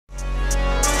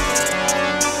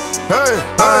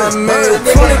I made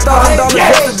 $20,000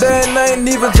 yesterday and I ain't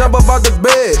even jump up out the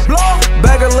bed.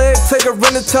 Bag a leg, take a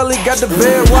rent until he got the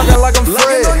bed, walking like I'm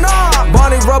Fred.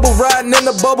 Bonnie Rubble riding in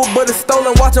the bubble, but it's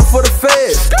stolen, watching for the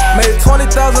feds. Made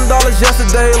 $20,000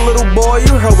 yesterday, little boy,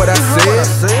 you heard what I said.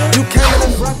 You came in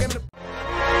and rockin' the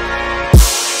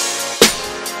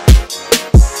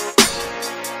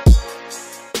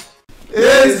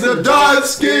It's the dark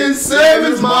skin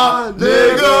savage, my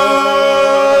nigga.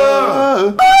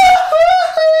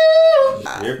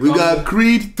 We got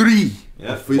Creed 3.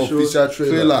 Yeah, official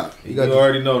trailer. You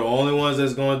already know the only ones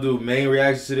that's gonna do main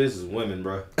reactions to this is women,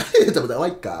 bro.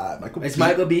 Like God, it's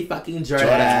Michael B. fucking Jordan.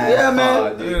 Yeah,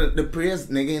 man. The prettiest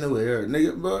nigga in the world,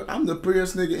 nigga. Bro, I'm the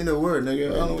prettiest nigga in the world,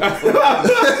 nigga. I don't know.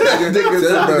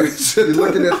 You're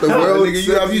looking at the world,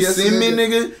 nigga. Have you seen me,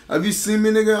 nigga? Have you seen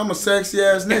me, nigga? I'm a sexy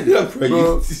ass nigga.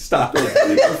 Bro, stop it.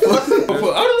 I don't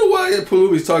know why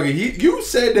Palumi's talking. You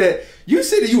said that. You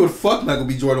said that you would fuck Michael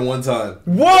B. Jordan one time.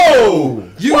 Whoa!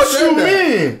 What you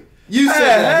mean? You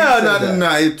said that.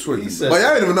 Nah, it's true. But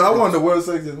I didn't even know. I wanted the world's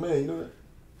sexiest man. You know that?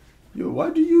 Yo,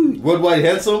 why do you? Worldwide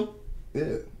handsome?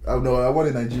 Yeah. I know. I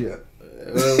wanted Nigeria.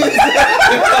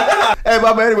 Hey,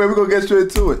 Baba. Anyway, we're gonna get straight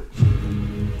to it.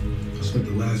 I spent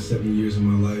the last 7 years of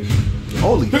my life.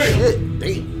 Holy shit!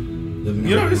 Damn.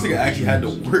 You know this nigga actually had to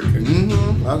work. I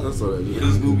saw that.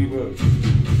 This movie, bro.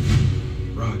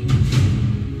 Rocky.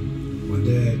 My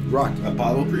dad. Rocky.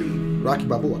 Apollo Creed. Rocky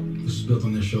Balboa. This was built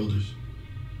on their shoulders.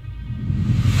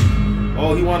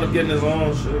 Oh, he wound up getting his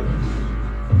own shit.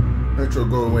 Metro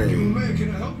go away. Yo, man,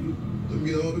 can I help you? Let me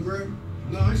get an autograph?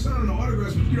 No, I ain't signing no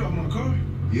autographs, but get off my car.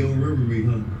 You don't remember me,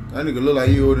 huh? That nigga look like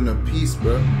he holding a piece,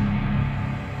 bro.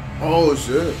 Oh,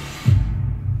 shit.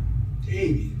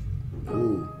 Damien.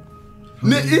 Ooh.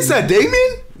 He said Damien?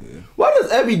 Yeah. Why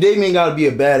does every Damien gotta be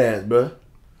a badass, bro?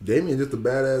 Damien just a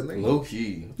badass nigga. Low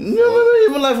key. You know,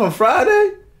 even like from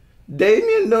Friday,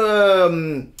 Damien,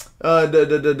 the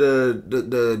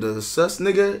sus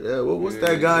nigga. What's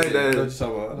that guy that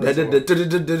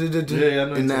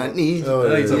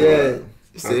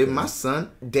said my son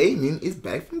Damien is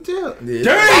back from jail. Yeah.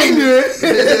 Damien,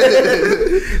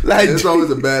 like it's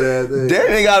always a badass thing.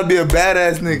 Damien gotta be a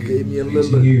badass nigga. Damien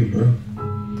Lillard. Years, bro.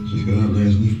 Just got out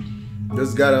last week.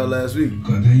 Just got out last week.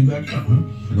 Goddamn, you back up, man.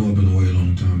 I know I've been away a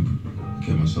long time, but I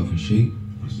kept myself in shape.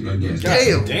 I still got gas.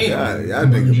 Damn. Y'all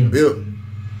nigga built.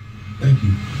 Thank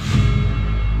you.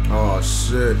 Oh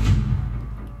shit.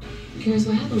 Curious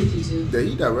what happened with you two? Yeah,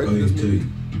 he directed this movie.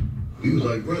 We was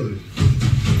like brothers.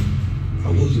 I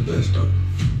was the best though.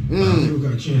 I never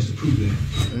got a chance to prove that.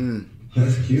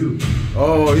 That's cute.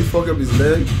 Oh, he fucked up his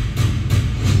leg.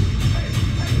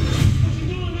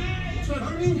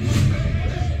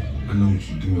 I know what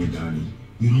you're doing, Donnie.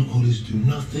 You don't owe this to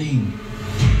nothing.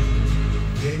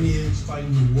 Damien's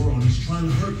fighting the war and he's trying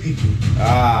to hurt people.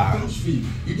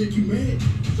 You think you mad?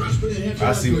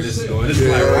 I see where this is going. This is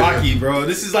like Rocky, bro.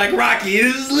 This is like Rocky.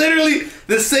 This is literally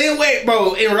the same way,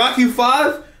 bro. In Rocky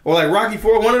 5 or like Rocky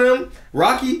 4, one of them,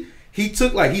 Rocky, he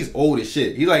took like, he's old as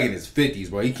shit. He's like in his 50s,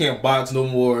 bro. He can't box no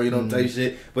more, you know, type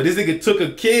shit. But this nigga took a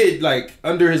kid like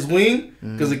under his wing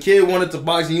because the kid wanted to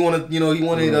box and he wanted, you know, he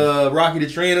wanted Rocky to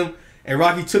train him. And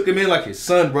Rocky took him in like his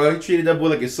son, bro. He treated that boy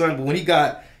like his son. But when he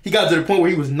got to the point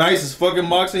where he was nice as fucking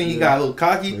boxing, he got a little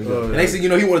cocky. And they said, you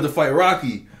know, he wanted to fight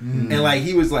Rocky. And like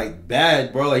he was like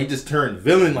bad, bro. Like he just turned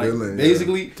villain, like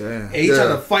basically. Damn. And he tried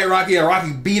to fight Rocky and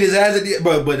Rocky beat his ass at the end.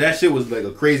 But that shit was like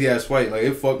a crazy ass fight. Like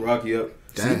it fucked Rocky up.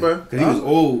 Damn. See, bro, because he was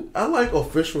old. I like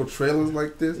official trailers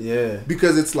like this. Yeah,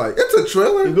 because it's like it's a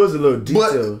trailer. It goes a little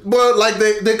detail, but like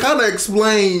they kind of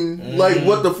explain like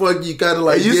what the fuck you kind of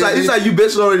like. It's like you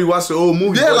basically already watched the old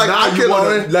movie. Yeah, like I can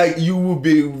already like you will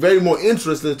be very more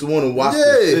interested to want to watch. Yeah,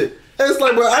 this it's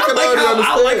like, bro, I can already understand.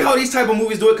 I like how these type of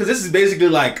movies do it because this is basically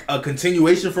like a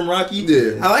continuation from Rocky.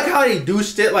 Yeah, I like how they do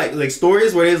shit like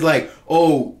stories where it's like,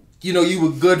 oh, you know, you were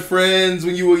good friends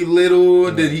when you were little,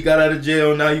 and then he got out of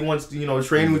jail, now he wants to, you know,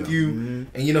 train with you,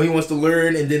 and you know, he wants to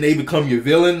learn, and then they become your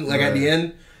villain, like at the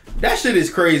end. That shit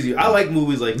is crazy. I like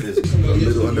movies like this. I'm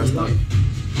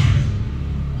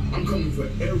coming for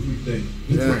everything.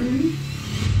 You threaten me?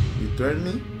 You threaten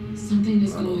me? Something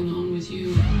is going on with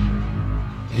you.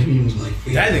 Damien was like,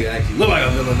 that nigga actually look like a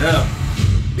villain now.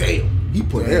 Damn. He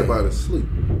put everybody to sleep.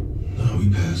 No, we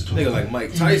passed on. Nigga like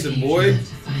Mike Tyson, boy.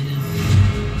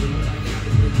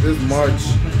 This March,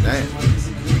 damn.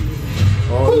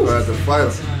 Oh, you gonna have to fight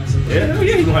him. Yeah, hell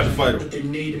yeah, he gonna have to fight him.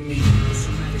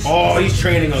 Oh, he's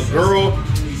training a girl.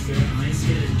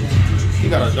 He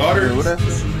got a daughter. What that?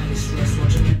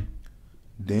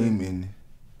 Damien.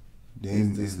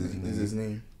 Damien is his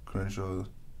name. Crenshaw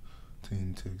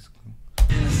team takes.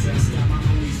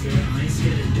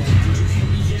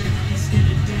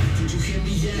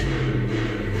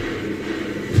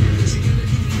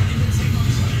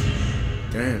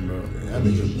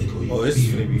 this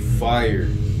is gonna be fire.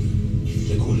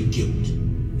 Let go of the guilt.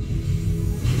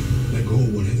 Let go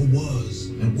of whatever was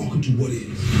and walk into what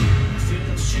is.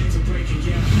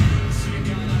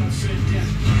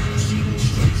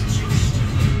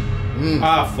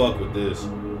 I fuck with this.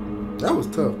 That was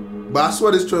tough. But I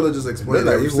swear this trailer just explained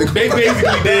that. They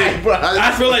basically did.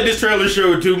 I feel like this trailer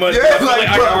showed too much. Yeah, I feel like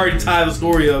I can already tie the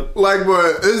story up. Like,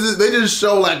 bro, they just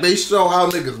show like they show how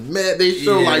niggas met. They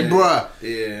show like, bro,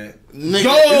 yeah. Nigga,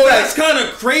 yo, that's kind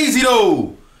of crazy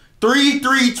though.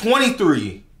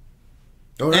 3/3/23.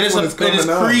 Oh, and it's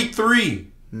Creed 3.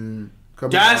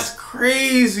 That's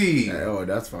crazy. Yeah, oh,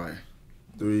 that's fire.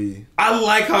 3. I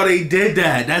like how they did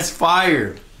that. That's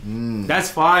fire.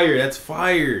 That's fire. That's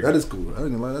fire. That is cool. I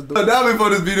ain't gonna lie. That's dope. Now before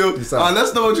this video,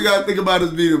 let's know what you guys think about this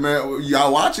video, man.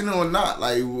 Y'all watching it or not?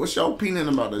 Like, what's y'all opinion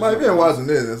about this? Like, if you ain't watching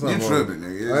this, you tripping,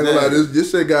 nigga. I ain't gonna lie. This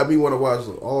shit got me want to watch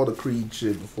all the Creed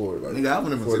shit before. Like, nigga, I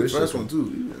want to see the first one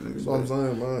too. That's what I'm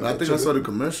saying, man. I think I saw the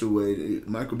commercial where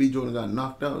Michael B. Jordan got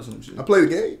knocked out or some shit. I played the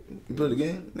game. You played the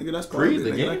game, nigga. That's Creed.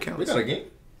 The game. They got a game.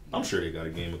 I'm sure they got a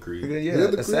game of Creed. Yeah,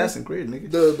 Assassin's Creed, nigga.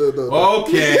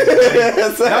 Okay.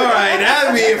 Alright,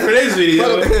 that'll be it for this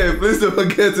video. Please don't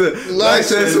forget to like,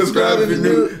 share, subscribe if you're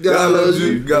new. God loves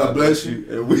you. God bless you.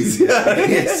 And we see you.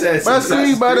 That's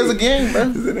Creed, bro. There's a game,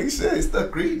 bro. It's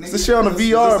a shit on the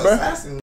VR, bro.